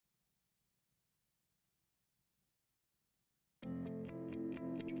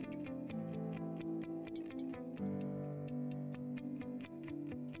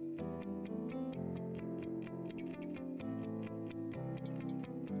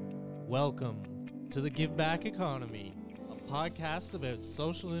Welcome to the Give Back Economy, a podcast about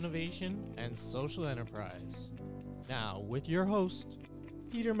social innovation and social enterprise. Now, with your host,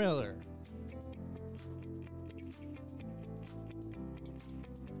 Peter Miller.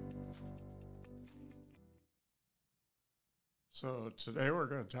 So today we're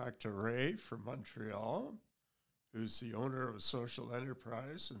going to talk to Ray from Montreal, who's the owner of a social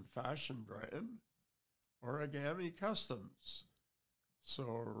enterprise and fashion brand, Origami Customs. So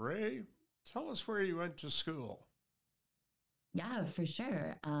Ray, tell us where you went to school. Yeah, for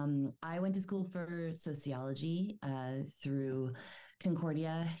sure. I went to school for sociology through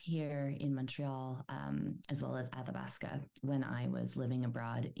Concordia here in Montreal, as well as Athabasca when I was living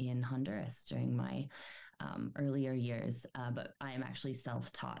abroad in Honduras during my earlier years. But I am actually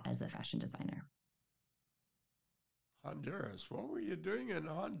self-taught as a fashion designer. Honduras. What were you doing in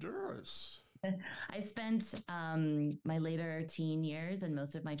Honduras? I spent my later teen years and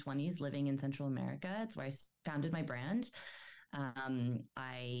most of my 20s living in Central America. It's where I founded my brand.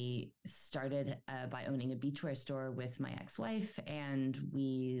 I started by owning a beachwear store with my ex-wife, and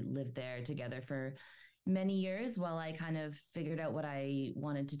we lived there together for many years while I kind of figured out what I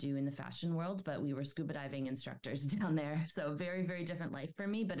wanted to do in the fashion world. But we were scuba diving instructors down there. So very, very different life for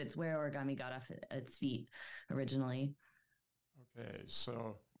me, but it's where origami got off its feet originally. Okay,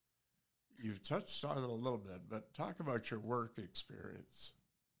 so you've touched on it a little bit, but talk about your work experience.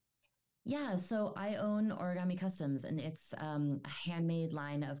 Yeah, so I own Origami Customs, and it's a handmade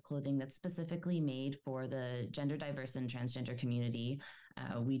line of clothing that's specifically made for the gender diverse and transgender community.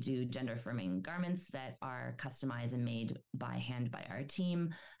 We do gender affirming garments that are customized and made by hand by our team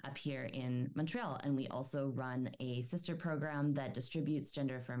up here in Montreal. And we also run a sister program that distributes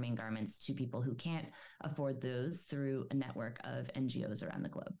gender affirming garments to people who can't afford those through a network of NGOs around the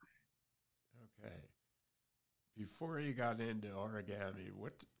globe. Okay. Before you got into origami,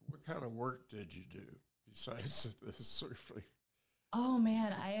 what kind of work did you do besides the surfing? Oh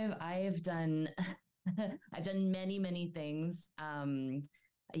man, I have done I've done many things.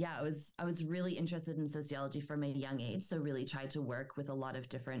 Yeah, I was really interested in sociology from a young age, so really tried to work with a lot of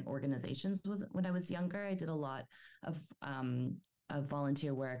different organizations. Was when I was younger, I did a lot of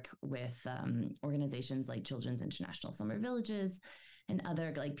volunteer work with organizations like Children's International Summer Villages and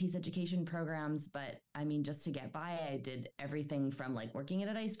other like peace education programs. But I mean, just to get by, I did everything from like working at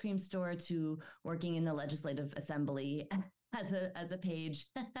an ice cream store to working in the legislative assembly as a page.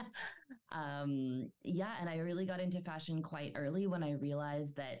 Yeah, and I really got into fashion quite early when I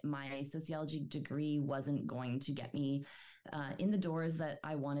realized that my sociology degree wasn't going to get me in the doors that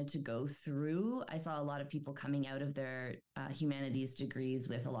I wanted to go through. I saw a lot of people coming out of their humanities degrees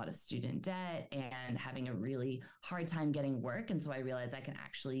with a lot of student debt and having a really hard time getting work. And so I realized I can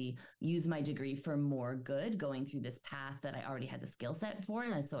actually use my degree for more good going through this path that I already had the skill set for.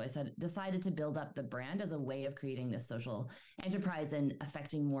 And so I decided to build up the brand as a way of creating this social enterprise and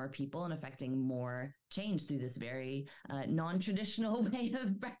affecting more people and affecting more change through this very non-traditional way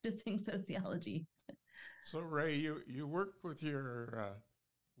of practicing sociology. So Ray, you worked with your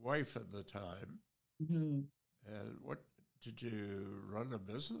wife at the time, Mm-hmm. and what did you run a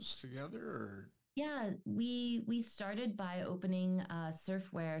business together? Or? Yeah, we started by opening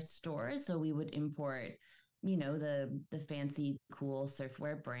surfwear stores. So we would import, the fancy, cool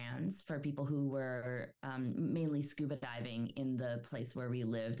surfwear brands for people who were mainly scuba diving in the place where we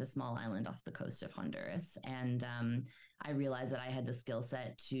lived, a small island off the coast of Honduras. And I realized that I had the skill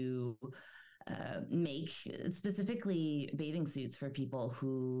set to make specifically bathing suits for people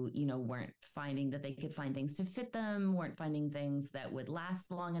who, weren't finding that they could find things to fit them, weren't finding things that would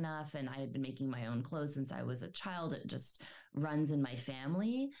last long enough. And I had been making my own clothes since I was a child. It just runs in my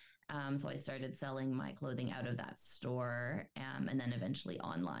family. So I started selling my clothing out of that store and then eventually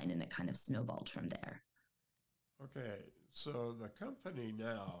online, and it kind of snowballed from there. Okay, so the company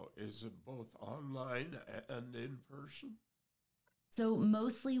now, is it both online and in person? So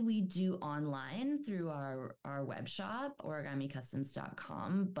mostly we do online through our web shop,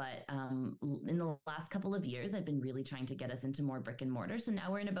 origamicustoms.com. But in the last couple of years, I've been really trying to get us into more brick and mortar. So now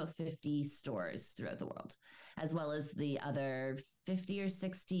we're in about 50 stores throughout the world, as well as the other 50 or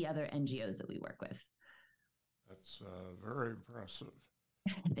 60 other NGOs that we work with. That's very impressive.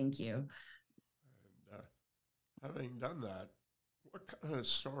 Thank you. And having done that, what kind of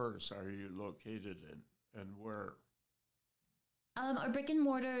stores are you located in and where? Our brick and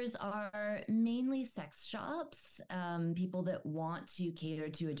mortars are mainly sex shops, people that want to cater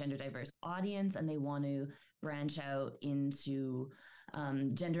to a gender diverse audience and they want to branch out into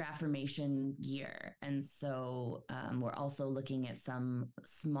gender affirmation gear. And so we're also looking at some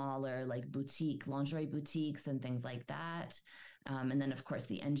smaller like boutique lingerie boutiques and things like that. And then, of course,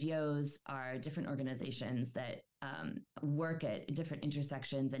 the NGOs are different organizations that work at different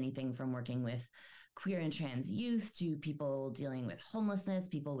intersections, anything from working with queer and trans youth to people dealing with homelessness,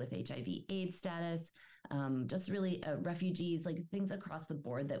 people with HIV/AIDS status, just really refugees, like things across the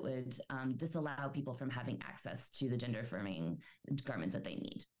board that would disallow people from having access to the gender affirming garments that they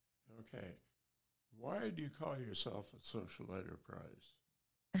need. Okay. Why do you call yourself a social enterprise?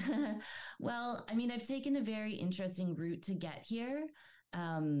 Well, I mean, I've taken a very interesting route to get here,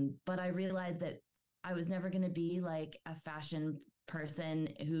 but I realized that I was never going to be like a fashion person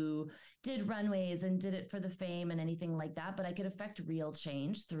who did runways and did it for the fame and anything like that. But I could affect real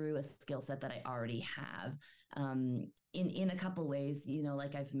change through a skill set that I already have. In a couple ways,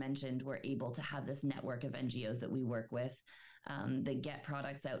 like I've mentioned, we're able to have this network of NGOs that we work with that get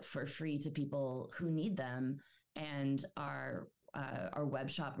products out for free to people who need them, and our web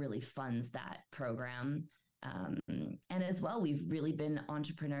shop really funds that program. And as well, we've really been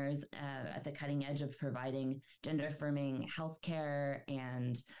entrepreneurs at the cutting edge of providing gender affirming healthcare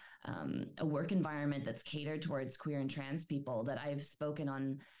and a work environment that's catered towards queer and trans people, that I've spoken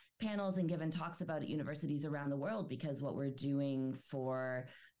on panels and given talks about at universities around the world, because what we're doing for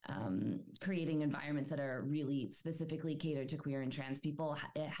creating environments that are really specifically catered to queer and trans people,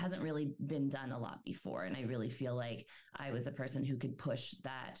 it hasn't really been done a lot before. And I really feel like I was a person who could push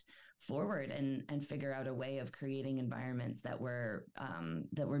that forward and figure out a way of creating environments that were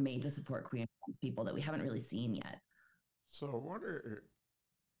made to support queer and trans people that we haven't really seen yet. So, what are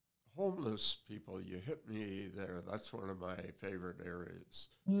homeless people? You hit me there. That's one of my favorite areas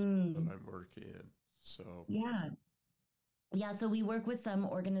that I'm working in. So, yeah, so we work with some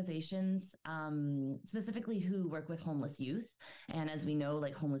organizations specifically who work with homeless youth. And as we know,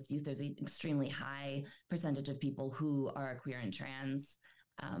 like homeless youth, there's an extremely high percentage of people who are queer and trans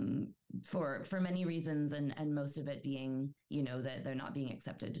for many reasons, and most of it being, that they're not being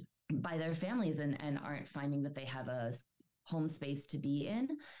accepted by their families and aren't finding that they have a home space to be in.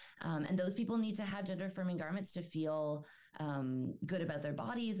 And those people need to have gender affirming garments to feel good about their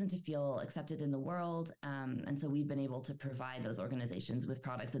bodies and to feel accepted in the world. And so we've been able to provide those organizations with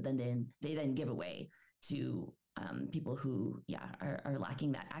products that they then give away to people who, are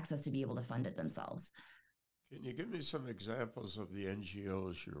lacking that access to be able to fund it themselves. Can you give me some examples of the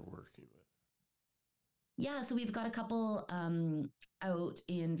NGOs you're working with? Yeah, so we've got a couple out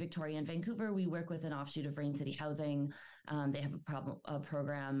in Victoria and Vancouver. We work with an offshoot of Rain City Housing. They have a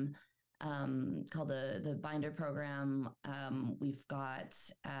program called the Binder Program. We've got,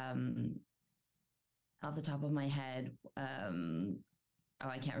 off the top of my head,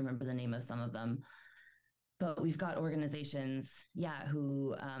 I can't remember the name of some of them, but we've got organizations,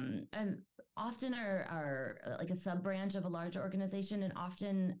 who often are like a sub branch of a larger organization, and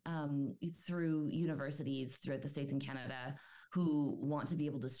often through universities throughout the States and Canada who want to be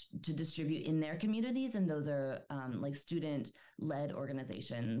able to distribute in their communities. And those are like student-led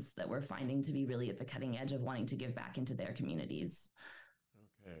organizations that we're finding to be really at the cutting edge of wanting to give back into their communities.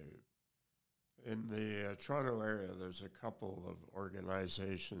 Okay. In the Toronto area, there's a couple of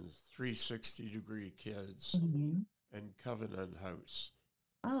organizations, 360 Degree Kids and Covenant House.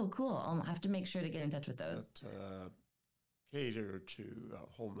 Oh, cool. I'll have to make sure to get in touch with those. That cater to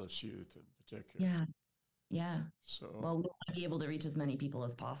homeless youth in particular. Yeah. So, well, we want to be able to reach as many people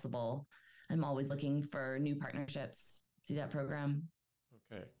as possible. I'm always looking for new partnerships through that program.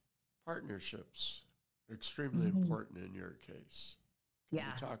 Okay. Partnerships, extremely important in your case. Can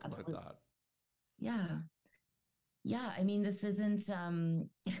you talk absolutely. About that? Yeah. I mean, this isn't,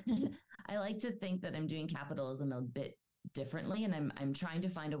 I like to think that I'm doing capitalism a bit differently, and I'm trying to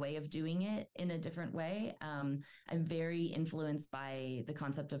find a way of doing it in a different way. I'm very influenced by the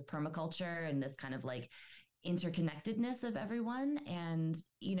concept of permaculture and this kind of like interconnectedness of everyone. And,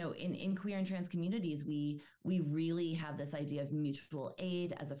 in queer and trans communities, we really have this idea of mutual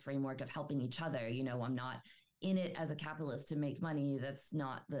aid as a framework of helping each other. I'm not in it as a capitalist to make money. That's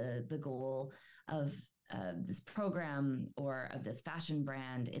not the goal of this program or of this fashion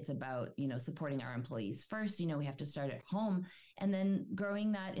brand. It's about, supporting our employees first. We have to start at home and then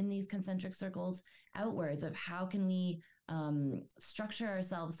growing that in these concentric circles outwards of how can we structure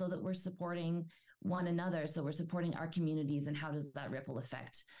ourselves so that we're supporting one another. So we're supporting our communities, and how does that ripple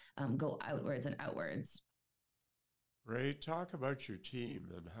effect go outwards and outwards? Ray, talk about your team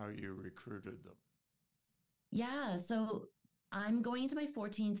and how you recruited them. Yeah. So I'm going into my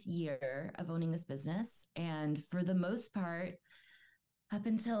 14th year of owning this business. And for the most part, Up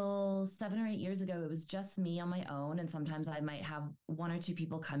until 7 or 8 years ago, it was just me on my own. And sometimes I might have one or two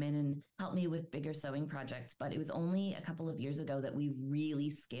people come in and help me with bigger sewing projects. But it was only a couple of years ago that we really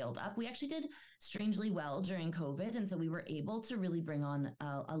scaled up. We actually did strangely well during COVID. And so we were able to really bring on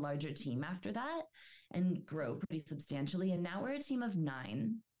a larger team after that and grow pretty substantially. And now we're a team of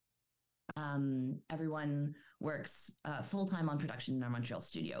 9. Everyone works full time on production in our Montreal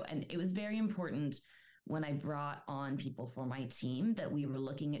studio. And it was very important when I brought on people for my team that we were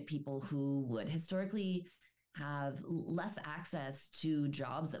looking at people who would historically have less access to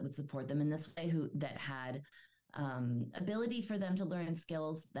jobs that would support them in this way, who that had ability for them to learn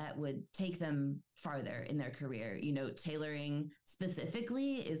skills that would take them farther in their career. You know, tailoring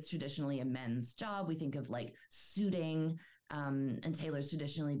specifically is traditionally a men's job. We think of like suiting and tailors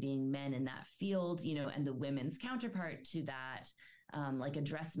traditionally being men in that field, you know, and the women's counterpart to that, like a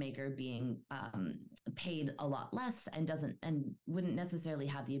dressmaker being paid a lot less and doesn't and wouldn't necessarily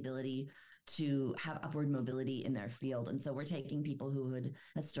have the ability to have upward mobility in their field. And so we're taking people who would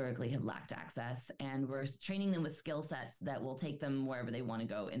historically have lacked access and we're training them with skill sets that will take them wherever they want to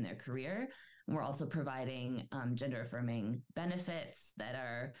go in their career. And we're also providing gender affirming benefits that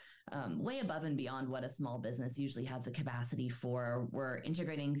are way above and beyond what a small business usually has the capacity for. We're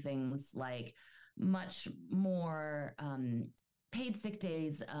integrating things like much more paid sick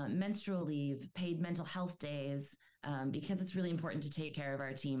days, menstrual leave, paid mental health days, because it's really important to take care of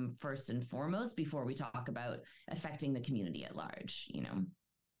our team first and foremost before we talk about affecting the community at large, you know.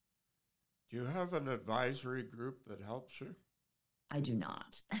 Do you have an advisory group that helps you? I do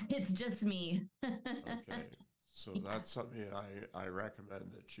not. It's just me. Okay. So Yeah. that's something I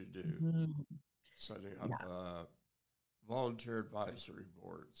recommend that you do, Mhm. setting up Yeah, volunteer advisory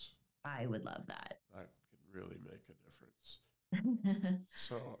boards. I would love that. That can really make a difference.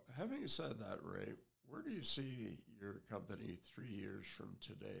 So, having said that, Ray, where do you see your company 3 years from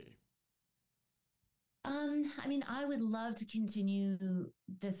today? I mean, I would love to continue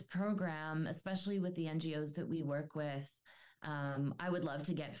this program, especially with the NGOs that we work with. I would love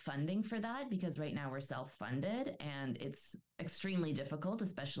to get funding for that because right now we're self-funded and it's extremely difficult,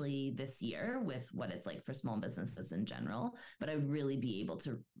 especially this year with what it's like for small businesses in general. But I'd really be able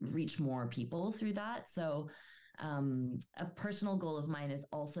to reach more people through that. So a personal goal of mine is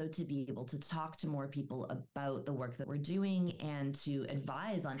also to be able to talk to more people about the work that we're doing and to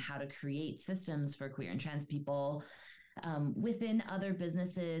advise on how to create systems for queer and trans people within other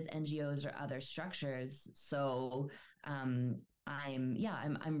businesses, NGOs, or other structures. So um,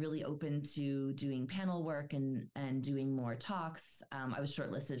 I'm really open to doing panel work and doing more talks. I was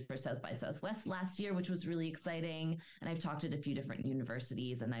shortlisted for South by Southwest last year, which was really exciting. And I've talked at a few different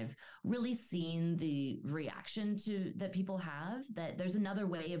universities, and I've really seen the reaction to that people have. That there's another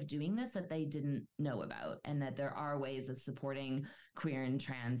way of doing this that they didn't know about, and that there are ways of supporting queer and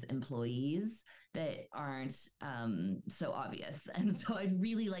trans employees that aren't so obvious. And so I'd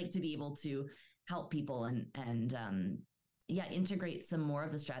really like to be able to help people and integrate some more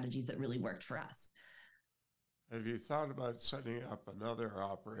of the strategies that really worked for us. Have you thought about setting up another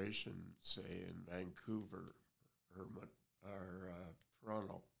operation, say in Vancouver or,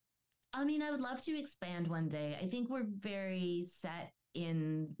 Toronto? I mean, I would love to expand one day. I think we're very set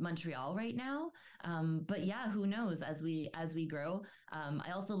in Montreal right now, but yeah, who knows as we grow.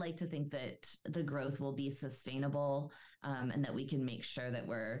 I also like to think that the growth will be sustainable, and that we can make sure that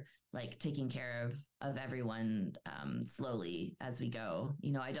we're like taking care of everyone slowly as we go.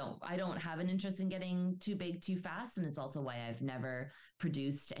 You know, I don't have an interest in getting too big too fast, and it's also why I've never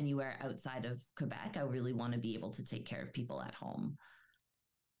produced anywhere outside of Quebec. I really want to be able to take care of people at home.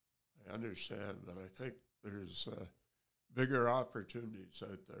 I understand, but I think there's bigger opportunities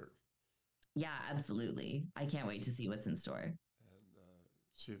out there. Yeah, absolutely. I can't wait to see what's in store. And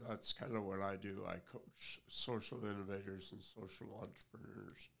see, that's kind of what I do. I coach social innovators and social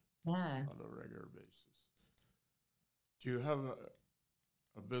entrepreneurs Yeah, on a regular basis. Do you have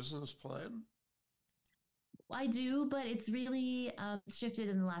a business plan? I do, but it's really shifted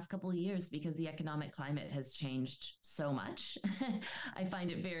in the last couple of years because the economic climate has changed so much. I find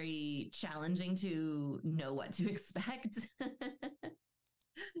it very challenging to know what to expect.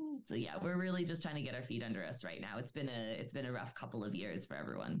 So yeah, we're really just trying to get our feet under us right now. It's been a rough couple of years for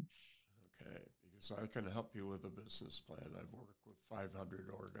everyone. Okay, because I can help you with a business plan. I've worked with 500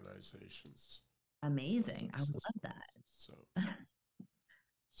 organizations. Amazing. I would Business love plans. that.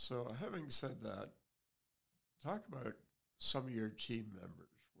 So having said that, talk about some of your team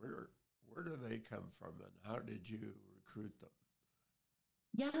members. Where do they come from, and how did you recruit them?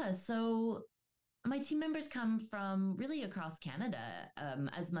 Yeah, so my team members come from really across Canada,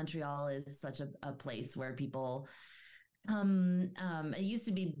 as Montreal is such a place where people It used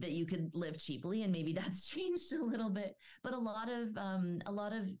to be that you could live cheaply, and maybe that's changed a little bit. But a lot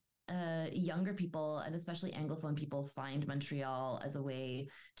of younger people, and especially Anglophone people, find Montreal as a way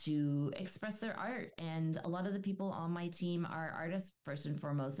to express their art. And a lot of the people on my team are artists first and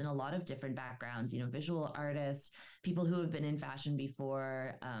foremost, in a lot of different backgrounds. You know, visual artists, people who have been in fashion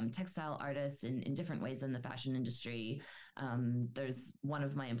before, textile artists in different ways in the fashion industry. There's one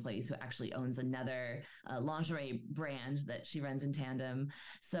of my employees who actually owns another lingerie brand that she runs in tandem.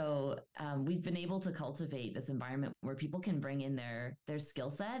 So we've been able to cultivate this environment where people can bring in their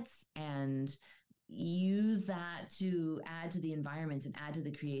skill sets and use that to add to the environment and add to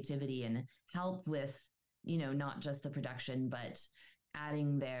the creativity and help with, not just the production, but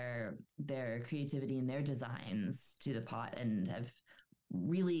adding their creativity and their designs to the pot, and have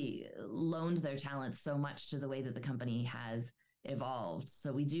really loaned their talents so much to the way that the company has evolved.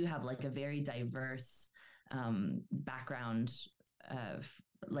 So we do have like a very diverse background of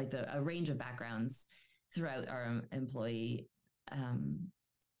like a range of backgrounds throughout our employee.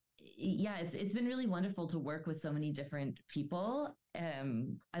 Yeah, it's been really wonderful to work with so many different people.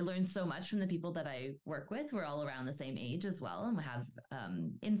 I learned so much from the people that I work with. We're all around the same age as well, and we have,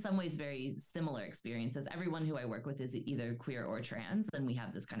 in some ways, very similar experiences. Everyone who I work with is either queer or trans, and we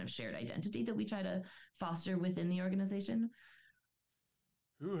have this kind of shared identity that we try to foster within the organization.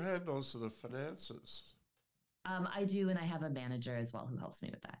 Who handles the finances? I do, and I have a manager as well who helps me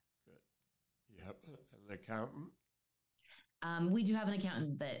with that. Good. You have an accountant? We do have an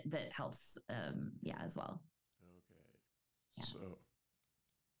accountant that helps, as well. Okay. Yeah. So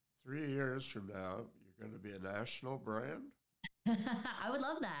 3 years from now, you're going to be a national brand? I would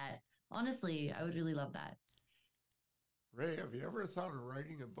love that. Honestly, I would really love that. Ray, have you ever thought of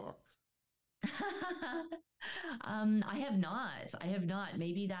writing a book? I have not. I have not.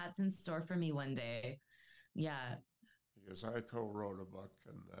 Maybe that's in store for me one day. Yeah. Because I co-wrote a book,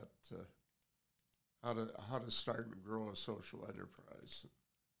 and that how to start and grow a social enterprise.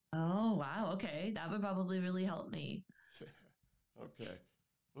 Oh, wow. Okay. That would probably really help me. Okay.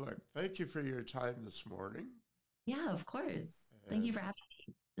 Look, thank you for your time this morning. Yeah, of course. Thank you for having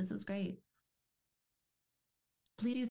me. This was great. Please do